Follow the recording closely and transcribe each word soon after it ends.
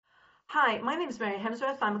Hi, my name is Mary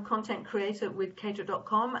Hemsworth. I'm a content creator with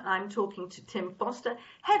Caterer.com, and I'm talking to Tim Foster,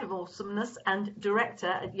 Head of Awesomeness and Director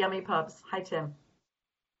at Yummy Pubs. Hi, Tim.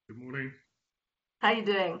 Good morning. How you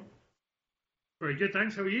doing? Very good,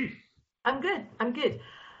 thanks. How are you? I'm good. I'm good.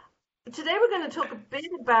 Today we're going to talk a bit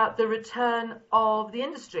about the return of the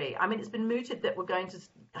industry. I mean, it's been mooted that we're going to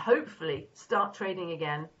hopefully start trading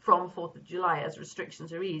again from 4th of July as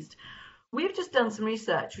restrictions are eased. We've just done some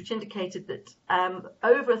research which indicated that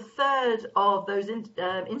over a third of those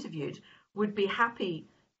interviewed would be happy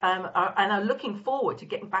and are looking forward to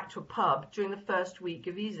getting back to a pub during the first week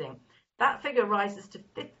of easing. That figure rises to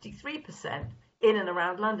 53% in and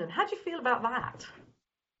around London. How do you feel about that?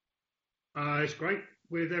 It's great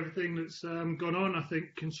with everything that's gone on. I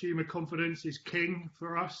think consumer confidence is king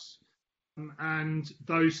for us, and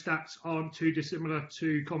those stats aren't too dissimilar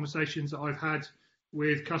to conversations that I've had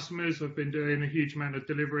with customers. I've been doing a huge amount of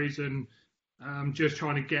deliveries and just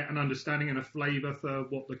trying to get an understanding and a flavour for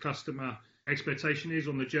what the customer expectation is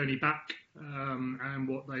on the journey back, and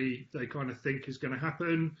what they kind of think is going to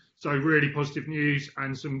happen. So really positive news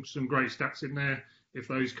and some great stats in there. If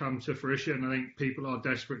those come to fruition, I think people are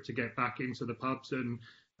desperate to get back into the pubs, and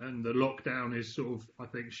the lockdown is sort of, I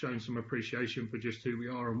think, showing some appreciation for just who we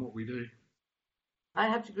are and what we do. I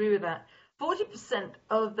have to agree with that. 40%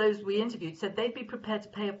 of those we interviewed said they'd be prepared to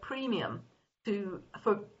pay a premium to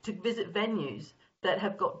visit venues that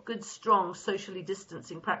have got good, strong socially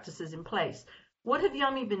distancing practices in place. What have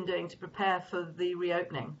Yummy been doing to prepare for the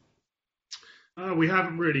reopening? We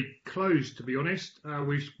haven't really closed, to be honest.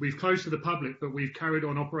 We've closed to the public, but we've carried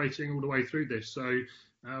on operating all the way through this. So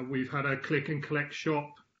we've had a click and collect shop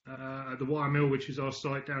at the Wire Mill, which is our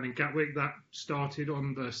site down in Gatwick. That started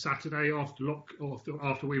on the Saturday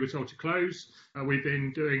after we were told to close. We've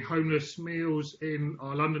been doing homeless meals in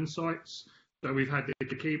our London sites. So we've had the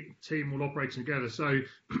team all operating together. So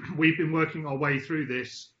we've been working our way through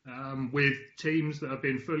this with teams that have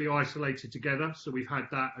been fully isolated together. So we've had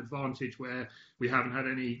that advantage where we haven't had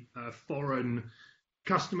any foreign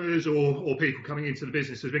customers or people coming into the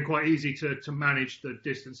business. It's been quite easy to manage the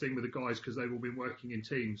distancing with the guys because they've all been working in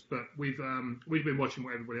teams. But we've been watching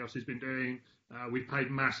what everybody else has been doing. We've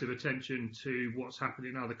paid massive attention to what's happened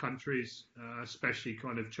in other countries, especially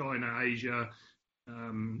kind of China, Asia.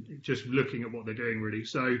 Just looking at what they're doing, really.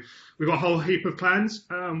 So we've got a whole heap of plans.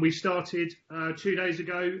 We started 2 days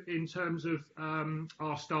ago in terms of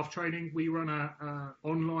our staff training. We run a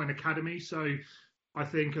online academy, so I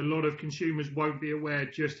think a lot of consumers won't be aware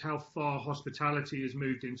just how far hospitality has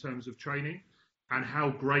moved in terms of training and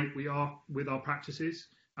how great we are with our practices,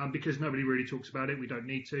 because nobody really talks about it. We don't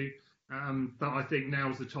need to, but I think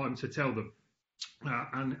now's the time to tell them.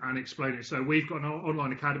 And explain it. So we've got an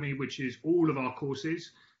online academy, which is all of our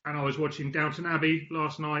courses. And I was watching Downton Abbey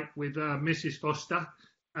last night with Mrs. Foster,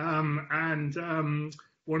 and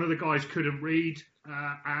one of the guys couldn't read,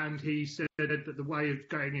 and he said that the way of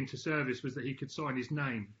going into service was that he could sign his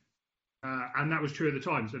name. And that was true at the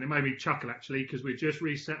times. And it made me chuckle, actually, because we just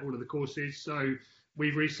reset all of the courses. So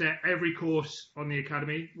we've reset every course on the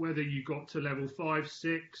academy, whether you got to level 5,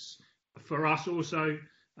 6. For us also,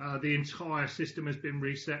 the entire system has been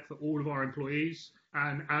reset for all of our employees.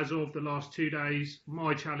 And as of the last 2 days,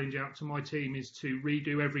 my challenge out to my team is to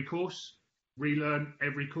redo every course, relearn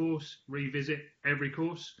every course, revisit every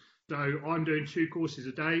course. So I'm doing 2 courses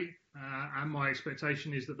a day, and my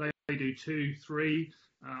expectation is that they do 2, 3.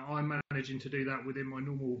 I'm managing to do that within my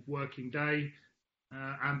normal working day.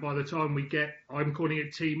 And by the time I'm calling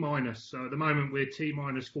it T minus. So at the moment we're T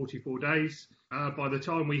minus 44 days. By the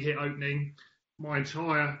time we hit opening, my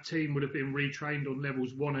entire team would have been retrained on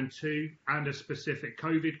levels 1 and 2 and a specific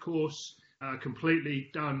COVID course, completely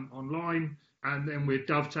done online. And then we're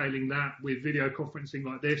dovetailing that with video conferencing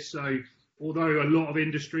like this. So although a lot of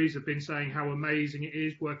industries have been saying how amazing it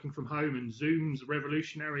is working from home and Zoom's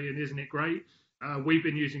revolutionary and isn't it great, we've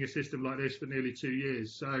been using a system like this for nearly 2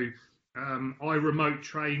 years. So I remote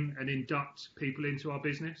train and induct people into our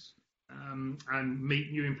business. And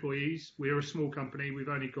meet new employees. We're a small company. We've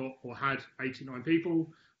only got or had 89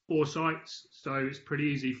 people, 4 sites. So it's pretty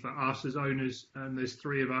easy for us as owners, and there's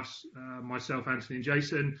 3 of us, myself, Anthony and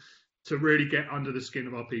Jason, to really get under the skin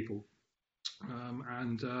of our people,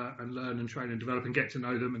 and learn and train and develop and get to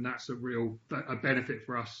know them. And that's a benefit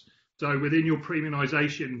for us. So within your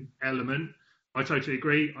premiumisation element, I totally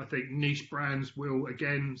agree. I think niche brands will,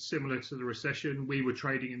 again, similar to the recession, we were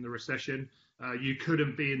trading in the recession. You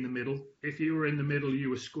couldn't be in the middle. If you were in the middle,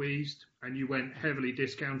 you were squeezed and you went heavily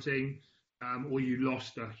discounting, or you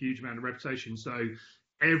lost a huge amount of reputation. So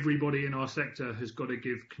everybody in our sector has got to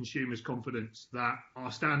give consumers confidence that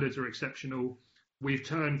our standards are exceptional. We've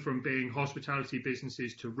turned from being hospitality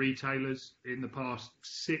businesses to retailers in the past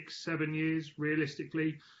 6-7 years.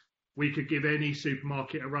 Realistically, we could give any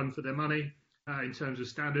supermarket a run for their money in terms of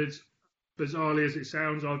standards. Bizarrely as it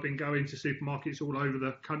sounds, I've been going to supermarkets all over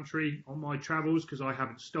the country on my travels because I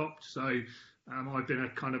haven't stopped. So I've been a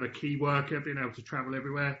kind of a key worker, been able to travel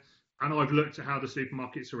everywhere. And I've looked at how the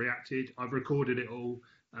supermarkets have reacted. I've recorded it all.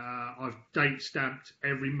 I've date stamped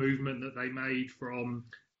every movement that they made, from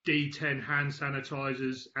D10 hand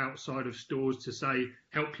sanitizers outside of stores to say,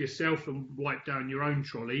 help yourself and wipe down your own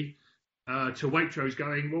trolley, to Waitrose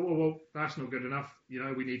going, whoa, that's not good enough.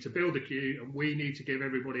 We need to build a queue and we need to give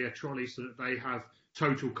everybody a trolley so that they have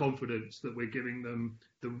total confidence that we're giving them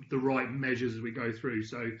the right measures as we go through.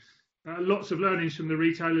 So lots of learnings from the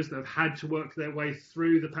retailers that have had to work their way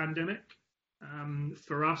through the pandemic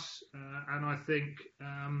for us. And I think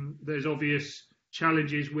there's obvious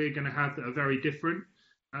challenges we're going to have that are very different.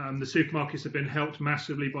 The supermarkets have been helped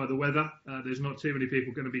massively by the weather. There's not too many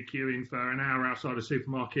people going to be queuing for an hour outside a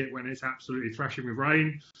supermarket when it's absolutely thrashing with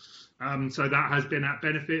rain. So that has been at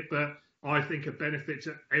benefit, but I think a benefit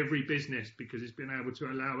to every business, because it's been able to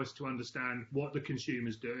allow us to understand what the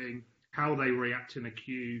consumer's doing, how they react in a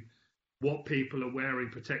queue, what people are wearing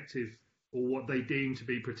protective or what they deem to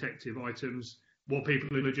be protective items, what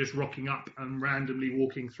people are just rocking up and randomly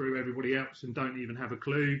walking through everybody else and don't even have a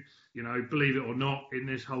clue. Believe it or not, in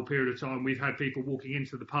this whole period of time, we've had people walking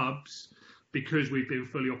into the pubs because we've been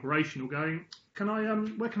fully operational going,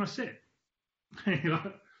 where can I sit?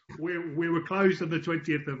 we were closed on the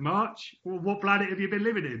 20th of March. Well, what planet have you been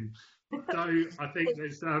living in? So I think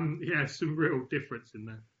there's some real difference in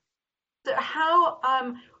there. So how,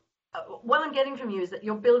 what I'm getting from you is that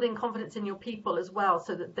you're building confidence in your people as well,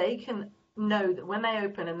 so that they can know that when they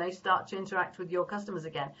open and they start to interact with your customers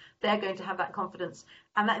again, they're going to have that confidence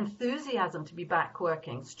and that enthusiasm to be back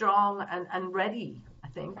working strong and ready, I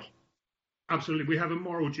think. Absolutely. We have a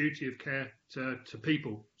moral duty of care to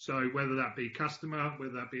people. So whether that be customer,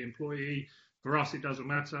 whether that be employee, for us, it doesn't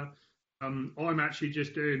matter. I'm actually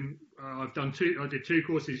just doing, I did 2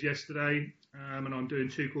 courses yesterday, and I'm doing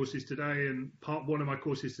 2 courses today, and one of my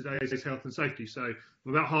courses today is health and safety. So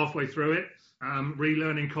I'm about halfway through it,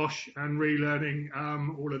 relearning KOSH and relearning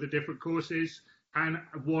all of the different courses. And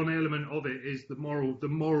one element of it is the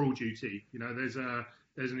moral duty. There's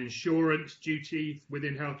an insurance duty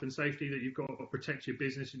within health and safety that you've got to protect your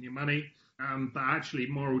business and your money. But actually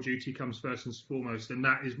moral duty comes first and foremost, and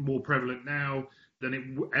that is more prevalent now than it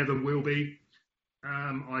ever will be.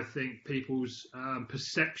 I think people's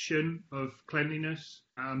perception of cleanliness,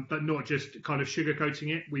 but not just kind of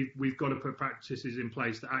sugarcoating it. We've got to put practices in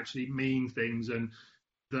place that actually mean things, and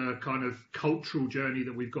the kind of cultural journey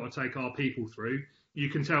that we've got to take our people through. You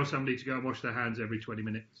can tell somebody to go and wash their hands every 20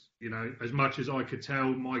 minutes. As much as I could tell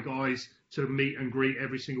my guys to meet and greet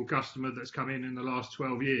every single customer that's come in the last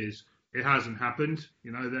 12 years, it hasn't happened.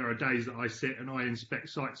 There are days that I sit and I inspect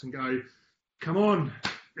sites and go, come on,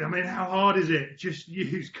 how hard is it? Just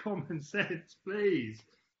use common sense, please.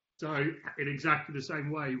 So in exactly the same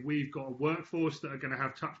way, we've got a workforce that are going to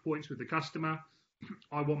have touch points with the customer.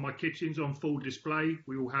 I want my kitchens on full display.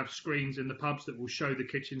 We will have screens in the pubs that will show the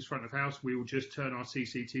kitchens front of house. We will just turn our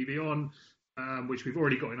CCTV on, which we've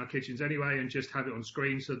already got in our kitchens anyway, and just have it on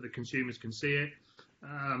screen so that the consumers can see it.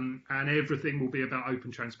 And everything will be about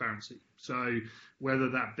open transparency. So whether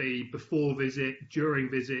that be before visit,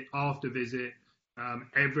 during visit, after visit,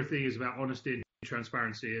 everything is about honesty and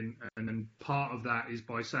transparency. And part of that is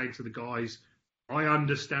by saying to the guys, I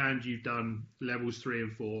understand you've done levels 3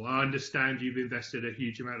 and 4. I understand you've invested a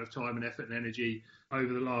huge amount of time and effort and energy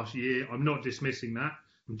over the last year. I'm not dismissing that.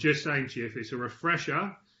 I'm just saying to you, if it's a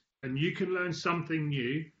refresher and you can learn something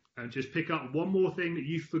new and just pick up one more thing that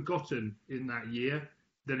you've forgotten in that year,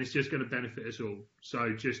 then it's just going to benefit us all.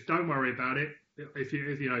 So just don't worry about it. If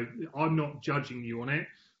I'm not judging you on it,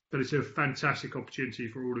 but it's a fantastic opportunity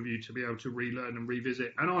for all of you to be able to relearn and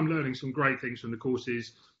revisit. And I'm learning some great things from the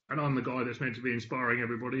courses. And I'm the guy that's meant to be inspiring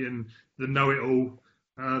everybody and the know-it-all.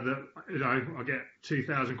 I get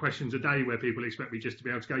 2,000 questions a day where people expect me just to be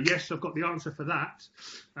able to go, yes, I've got the answer for that.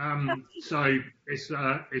 So it's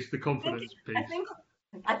the confidence piece.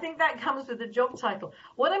 I think that comes with the job title.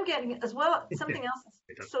 What I'm getting as well, something else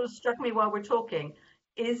that sort of struck me while we're talking,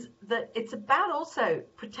 is that it's about also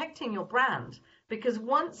protecting your brand, because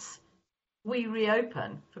once we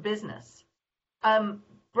reopen for business,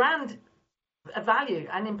 brand value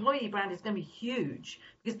and employee brand is going to be huge,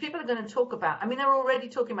 because people are going to talk about, they're already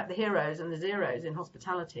talking about the heroes and the zeros in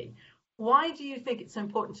hospitality. Why do you think it's so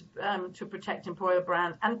important to protect employer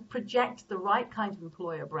brand and project the right kind of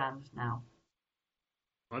employer brand now?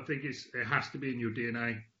 I think it has to be in your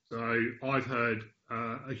DNA. So I've heard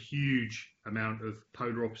a huge amount of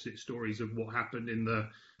polar opposite stories of what happened in the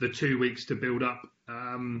 2 weeks to build up.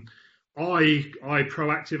 I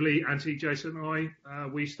proactively, Anthony, Jason,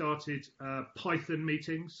 and we started Python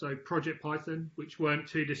meetings, so Project Python, which weren't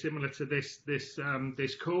too dissimilar to this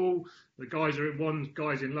call. The guys one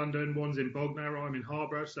guy's in London, one's in Bognor, I'm in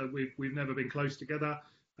Harborough, so we've never been close together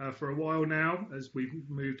for a while now as we've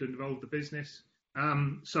moved and evolved the business.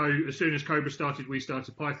 So as soon as Cobra started, we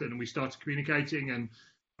started Python and we started communicating. And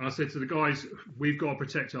I said to the guys, we've got to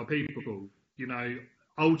protect our people. You know,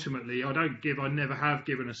 ultimately, I never have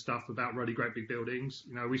given a stuff about really great big buildings.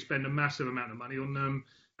 You know, we spend a massive amount of money on them.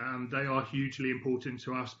 They are hugely important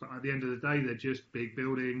to us, but at the end of the day, they're just big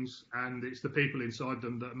buildings, and it's the people inside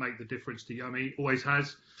them that make the difference to Yummy. Always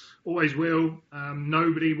has, always will.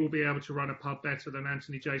 Nobody will be able to run a pub better than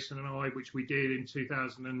Anthony, Jason, and I, which we did in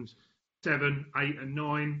 2007, 8, and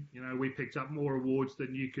 9. You know, we picked up more awards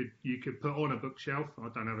than you could put on a bookshelf. I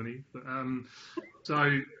don't have any, but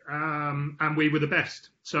and we were the best.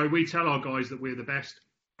 So we tell our guys that we're the best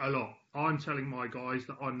a lot. I'm telling my guys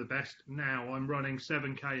that I'm the best now. I'm running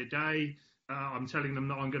 7K a day. I'm telling them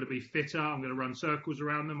that I'm going to be fitter. I'm going to run circles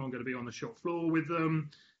around them. I'm going to be on the shop floor with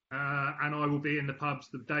them. And I will be in the pubs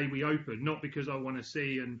the day we open, not because I want to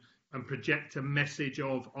see and project a message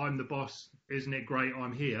of I'm the boss, isn't it great,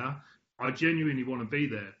 I'm here. I genuinely want to be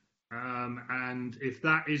there. And if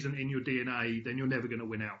that isn't in your DNA, then you're never going to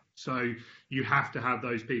win out. So you have to have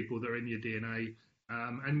those people that are in your DNA.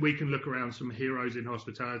 And we can look around some heroes in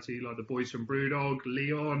hospitality, like the boys from Brewdog,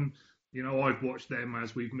 Leon. You know, I've watched them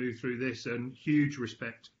as we've moved through this, and huge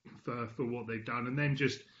respect for what they've done. And then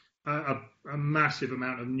just a massive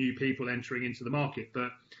amount of new people entering into the market.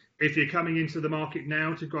 But if you're coming into the market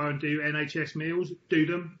now to go and do NHS meals, do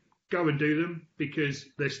them. Go and do them, because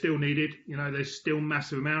they're still needed. You know, there's still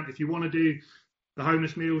massive amount. If you want to do the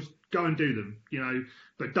homeless meals, go and do them, you know,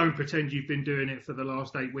 but don't pretend you've been doing it for the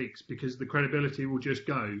last 8 weeks, because the credibility will just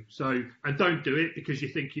go. So, and don't do it because you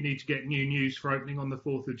think you need to get new news for opening on the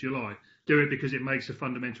 4th of July. Do it because it makes a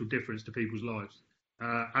fundamental difference to people's lives.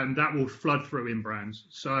 And that will flood through in brands.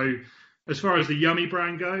 So as far as the Yummy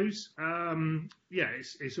brand goes,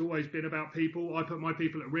 it's always been about people. I put my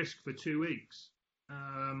people at risk for 2 weeks.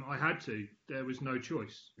 I had to. There was no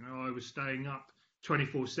choice. You know, I was staying up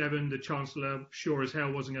 24/7. The Chancellor, sure as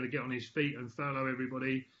hell, wasn't going to get on his feet and furlough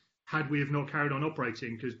everybody had we have not carried on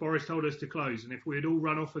operating, because Boris told us to close. And if we had all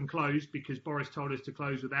run off and closed because Boris told us to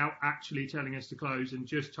close without actually telling us to close and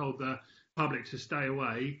just told the public to stay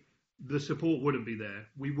away, the support wouldn't be there.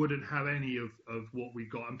 We wouldn't have any of what we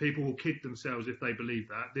got. And people will kid themselves if they believe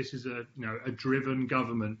that. This is a driven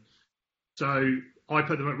government. So I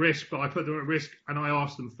put them at risk, but I put them at risk and I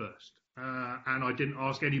asked them first. And I didn't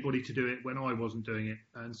ask anybody to do it when I wasn't doing it.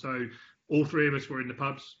 And so all three of us were in the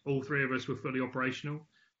pubs. All three of us were fully operational.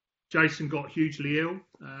 Jason got hugely ill.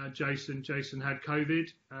 Jason had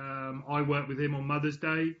COVID. I worked with him on Mother's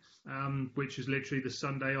Day, which was literally the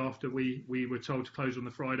Sunday after we were told to close on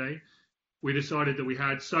the Friday. We decided that we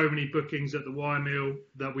had so many bookings at the Wire Mill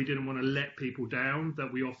that we didn't want to let people down,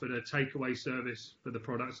 that we offered a takeaway service for the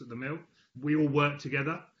products at the mill. We all worked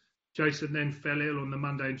together. Jason then fell ill on the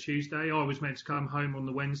Monday and Tuesday. I was meant to come home on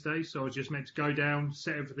the Wednesday, so I was just meant to go down,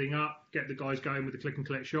 set everything up, get the guys going with the click and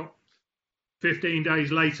collect shop. 15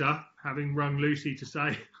 days later, having rung Lucy to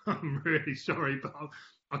say, I'm really sorry, but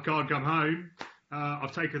I can't come home.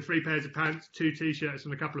 I've taken 3 pairs of pants, 2 T-shirts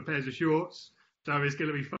and a couple of pairs of shorts, so it's going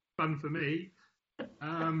to be fun for me.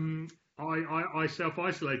 I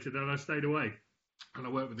self-isolated and I stayed away, and I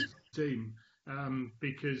worked with the team.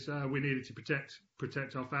 Because we needed to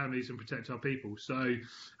protect our families and protect our people. So,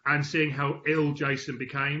 and seeing how ill Jason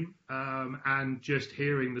became, and just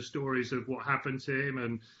hearing the stories of what happened to him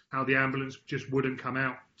and how the ambulance just wouldn't come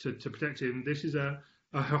out to protect him. This is a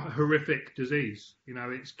horrific disease. You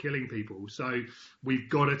know, it's killing people. So we've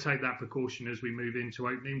got to take that precaution as we move into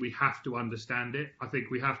opening. We have to understand it. I think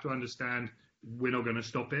we have to understand we're not going to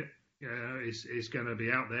stop it. It's going to be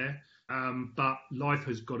out there. But life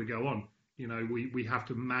has got to go on. You know, we have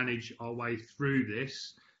to manage our way through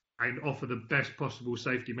this and offer the best possible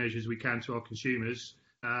safety measures we can to our consumers,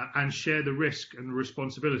 and share the risk and the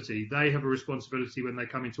responsibility. They have a responsibility when they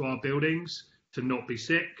come into our buildings to not be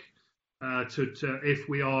sick, to if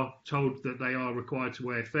we are told that they are required to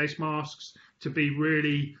wear face masks, to be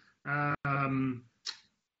really, I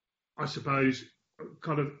suppose,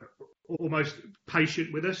 kind of almost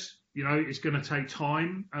patient with us. You know, it's going to take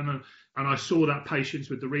time, and I saw that patience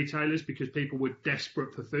with the retailers, because people were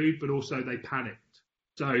desperate for food, but also they panicked.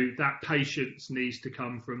 So that patience needs to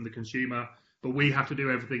come from the consumer, but we have to do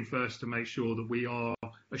everything first to make sure that we are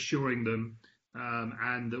assuring them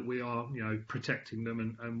and that we are, protecting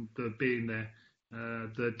them and the being there.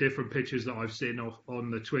 The different pictures that I've seen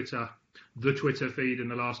on the Twitter feed in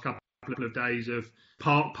the last couple of days of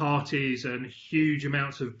parties and huge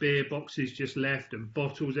amounts of beer boxes just left and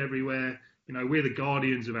bottles everywhere. We're the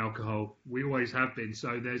guardians of alcohol. We always have been.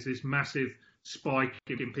 So there's this massive spike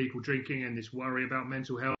in people drinking and this worry about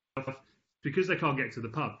mental health because they can't get to the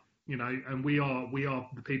pub, and we are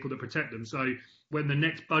the people that protect them. So when the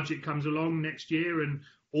next budget comes along next year and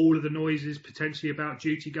all of the noises potentially about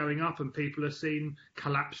duty going up and people are seen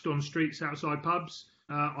collapsed on streets outside pubs,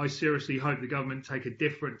 I seriously hope the government take a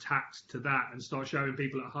different tact to that and start showing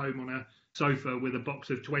people at home on a sofa with a box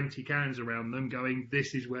of 20 cans around them going,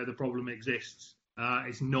 this is where the problem exists.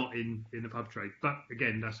 It's not in the pub trade. But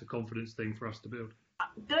again, that's a confidence thing for us to build.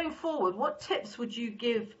 Going forward, what tips would you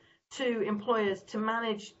give to employers to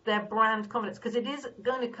manage their brand confidence? Because it is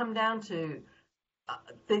going to come down to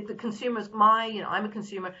the consumers. I'm a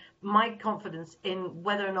consumer. My confidence in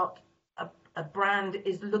whether or not a brand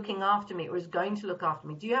is looking after me or is going to look after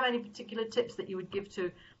me. Do you have any particular tips that you would give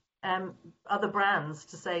to other brands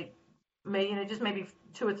to say, just maybe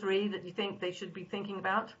 2 or 3 that you think they should be thinking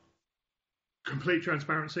about? Complete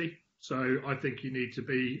transparency. So I think you need to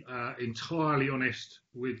be entirely honest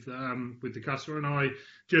with the customer. And I,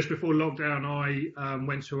 just before lockdown, I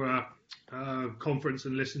went to a conference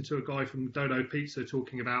and listened to a guy from Dodo Pizza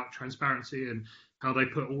talking about transparency and how they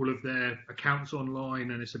put all of their accounts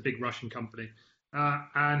online, and it's a big Russian company,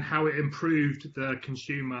 and how it improved the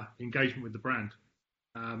consumer engagement with the brand,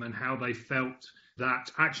 and how they felt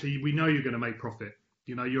that actually we know you're going to make profit.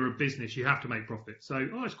 You're a business, you have to make profit. So,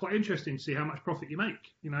 it's quite interesting to see how much profit you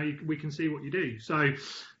make. We can see what you do. So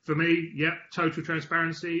for me, total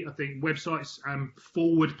transparency. I think websites and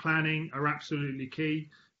forward planning are absolutely key.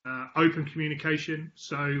 Open communication.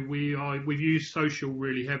 So we've used social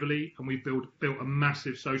really heavily, and we've built a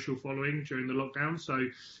massive social following during the lockdown. So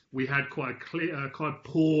we had quite a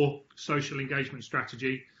poor social engagement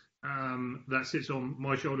strategy that sits on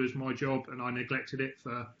my shoulders, my job, and I neglected it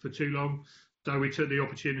for too long. So we took the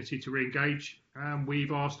opportunity to re-engage, and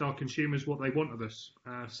we've asked our consumers what they want of us.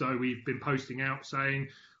 So we've been posting out saying,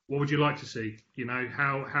 what would you like to see?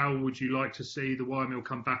 How would you like to see the wire mill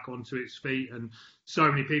come back onto its feet? And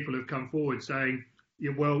so many people have come forward saying, we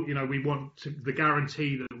want the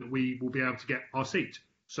guarantee that we will be able to get our seat.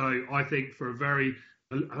 So I think for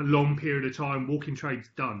a long period of time, walk-in trade's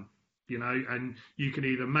done, and you can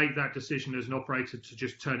either make that decision as an operator to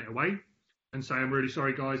just turn it away and say, I'm really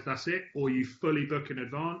sorry, guys, that's it, or you fully book in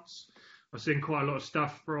advance. I've seen quite a lot of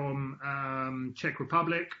stuff from Czech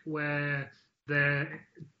Republic where their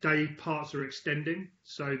day parts are extending.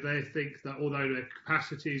 So they think that although their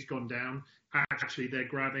capacity has gone down, actually they're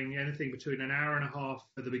grabbing anything between an hour and a half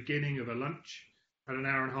at the beginning of a lunch and an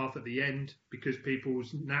hour and a half at the end, because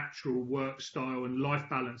people's natural work style and life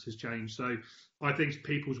balance has changed. So I think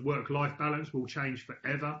people's work-life balance will change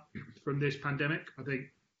forever from this pandemic. I think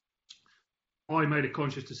I made a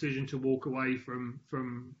conscious decision to walk away from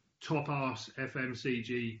top-ass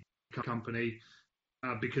FMCG company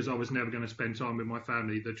because I was never going to spend time with my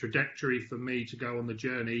family. The trajectory for me to go on the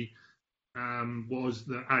journey was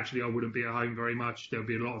that actually I wouldn't be at home very much. There'll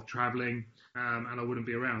be a lot of travelling, and I wouldn't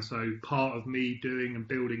be around. So part of me doing and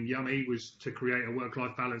building Yummy was to create a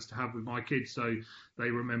work-life balance to have with my kids, so they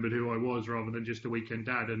remembered who I was rather than just a weekend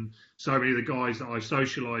dad. And so many of the guys that I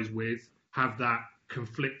socialise with have that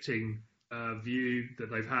conflicting view that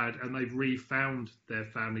they've had, and they've refound their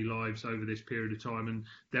family lives over this period of time, and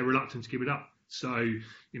they're reluctant to give it up. So,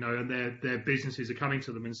 and their businesses are coming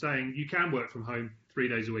to them and saying, you can work from home 3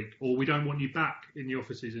 days a week, or we don't want you back in the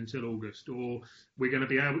offices until August, or we're going to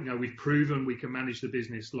be able, we've proven we can manage the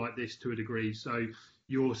business like this to a degree. So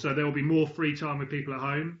there will be more free time with people at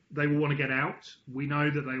home. They will want to get out. We know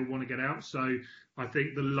that they will want to get out. So I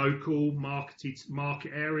think the local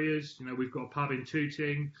market areas, we've got a pub in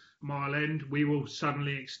Tooting, Mile End. We will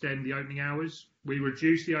suddenly extend the opening hours. We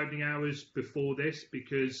reduced the opening hours before this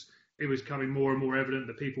because it was becoming more and more evident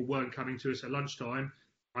that people weren't coming to us at lunchtime.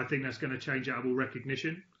 I think that's going to change out of all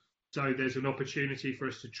recognition. So there's an opportunity for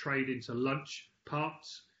us to trade into lunch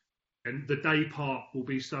parts. And the day part will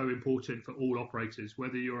be so important for all operators,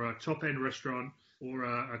 whether you're a top-end restaurant or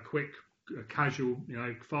a quick, casual,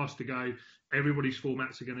 fast to go. Everybody's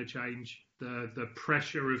formats are going to change. The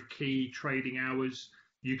pressure of key trading hours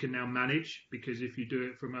you can now manage, because if you do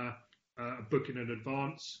it from a booking in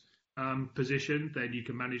advance position, then you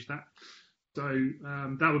can manage that. So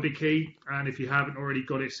that would be key. And if you haven't already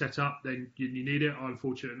got it set up, then you need it. I'm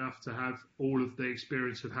fortunate enough to have all of the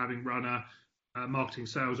experience of having run a marketing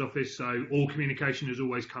sales office. So all communication has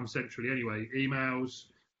always come centrally anyway. Emails,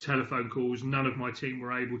 telephone calls. None of my team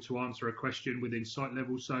were able to answer a question within site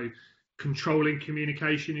level. So controlling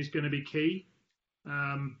communication is going to be key.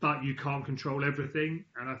 But you can't control everything,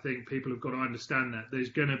 and I think people have got to understand that. There's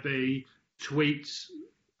going to be tweets,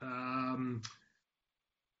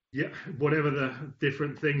 whatever the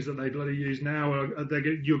different things that they bloody use now,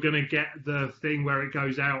 you're going to get the thing where it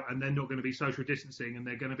goes out and they're not going to be social distancing and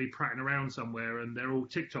they're going to be prattling around somewhere and they're all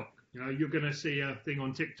TikTok. You're going to see a thing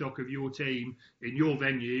on TikTok of your team in your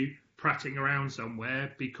venue prattling around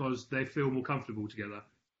somewhere because they feel more comfortable together.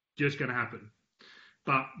 Just going to happen.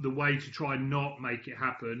 But the way to try and not make it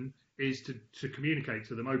happen is to communicate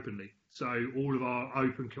to them openly. So all of our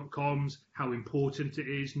open comms, how important it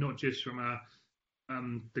is, not just from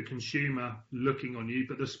the consumer looking on you,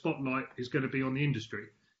 but the spotlight is going to be on the industry.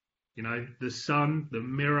 The Sun, the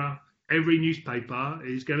Mirror, every newspaper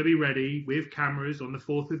is going to be ready with cameras on the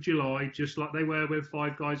 4th of July, just like they were when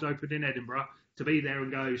Five Guys opened in Edinburgh, to be there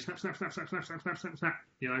and go snap, snap, snap, snap, snap, snap, snap, snap, snap.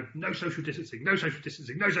 No social distancing, no social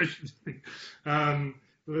distancing, no social distancing.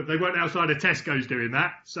 They weren't outside of Tesco's doing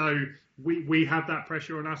that, so we have that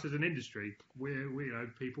pressure on us as an industry.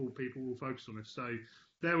 People will focus on us. So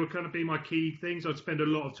there were going to be my key things. I'd spend a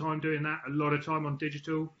lot of time doing that, a lot of time on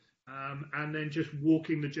digital, and then just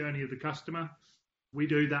walking the journey of the customer. We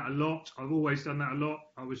do that a lot. I've always done that a lot.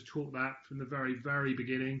 I was taught that from the very, very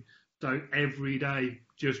beginning. So every day,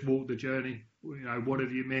 just walk the journey. What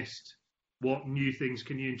have you missed? What new things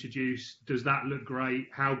can you introduce? Does that look great?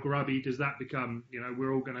 How grubby does that become?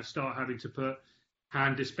 We're all going to start having to put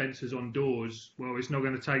hand dispensers on doors. Well, it's not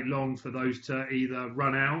going to take long for those to either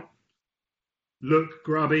run out, look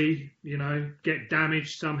grubby, get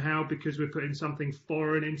damaged somehow because we're putting something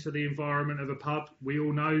foreign into the environment of a pub. We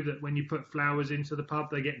all know that when you put flowers into the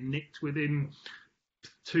pub, they get nicked within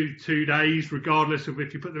two days, regardless of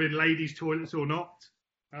if you put them in ladies' toilets or not.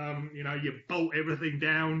 You bolt everything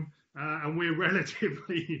down, and we're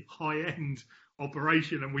relatively high-end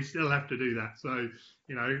operation, and we still have to do that. So,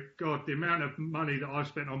 God, the amount of money that I've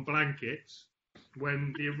spent on blankets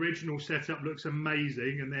when the original setup looks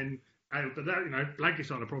amazing, and then, but that,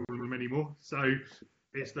 blankets aren't a problem anymore. So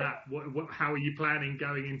it's that. How are you planning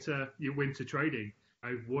going into your winter trading?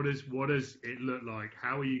 What does it look like?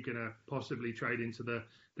 How are you going to possibly trade into the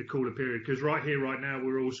cooler period? Because right here, right now,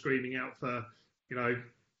 we're all screaming out for,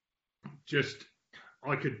 just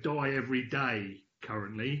I could die every day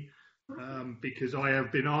currently, because I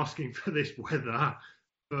have been asking for this weather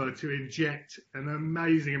to inject an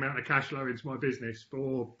amazing amount of cash flow into my business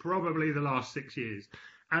for probably the last 6 years.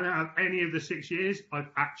 And out of any of the 6 years, I've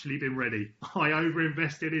actually been ready. I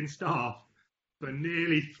over-invested in staff for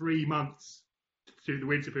nearly 3 months through the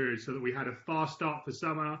winter period so that we had a fast start for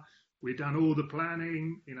summer. We'd done all the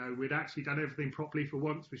planning. We'd actually done everything properly for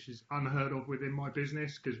once, which is unheard of within my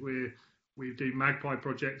business because we do Magpie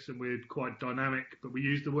projects and we're quite dynamic, but we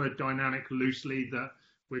use the word dynamic loosely, that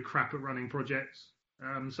we're crap at running projects.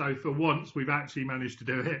 So for once, we've actually managed to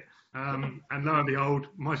do it. And lo and behold,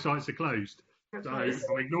 my sites are closed. So I'm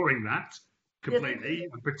ignoring that completely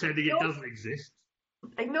and pretending it doesn't exist.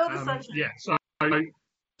 Ignore the sunshine. Yeah, so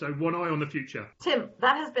one eye on the future. Tim,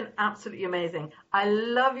 that has been absolutely amazing. I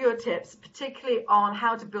love your tips, particularly on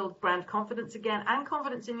how to build brand confidence again and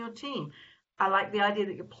confidence in your team. I like the idea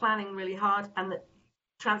that you're planning really hard and that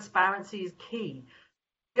transparency is key.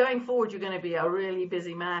 Going forward, you're going to be a really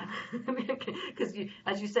busy man because,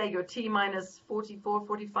 as you say, you're T-minus 44,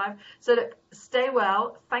 45. So look, stay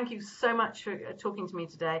well. Thank you so much for talking to me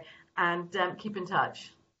today, and keep in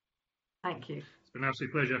touch. Thank you. It's been an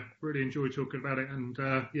absolute pleasure. Really enjoyed talking about it. And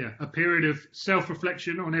a period of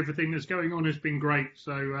self-reflection on everything that's going on has been great.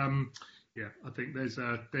 So I think there's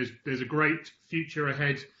a great future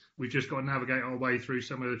ahead. We've just got to navigate our way through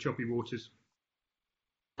some of the choppy waters.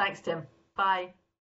 Thanks, Tim. Bye.